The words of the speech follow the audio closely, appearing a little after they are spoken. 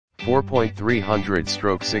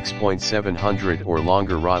4.300/6.700 or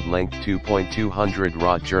longer rod length, 2.200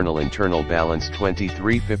 rod journal, internal balance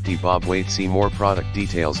 2350 bob weight. See more product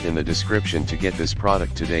details in the description to get this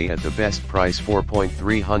product today at the best price.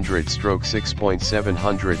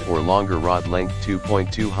 4.300/6.700 or longer rod length,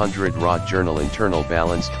 2.200 rod journal, internal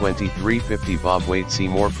balance 2350 bob weight. See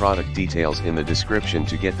more product details in the description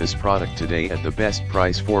to get this product today at the best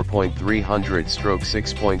price.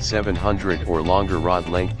 4.300/6.700 or longer rod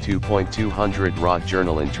length, 2.200 rod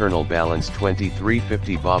journal, internal balance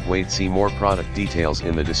 2350 bob weight. See more product details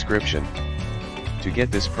in the description to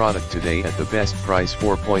get this product today at the best price.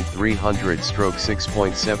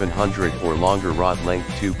 4.300/6.700 or longer rod length,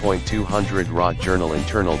 2.200 rod journal,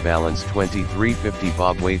 internal balance 2350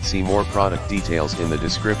 bob weight. See more product details in the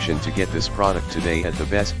description to get this product today at the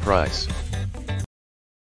best price.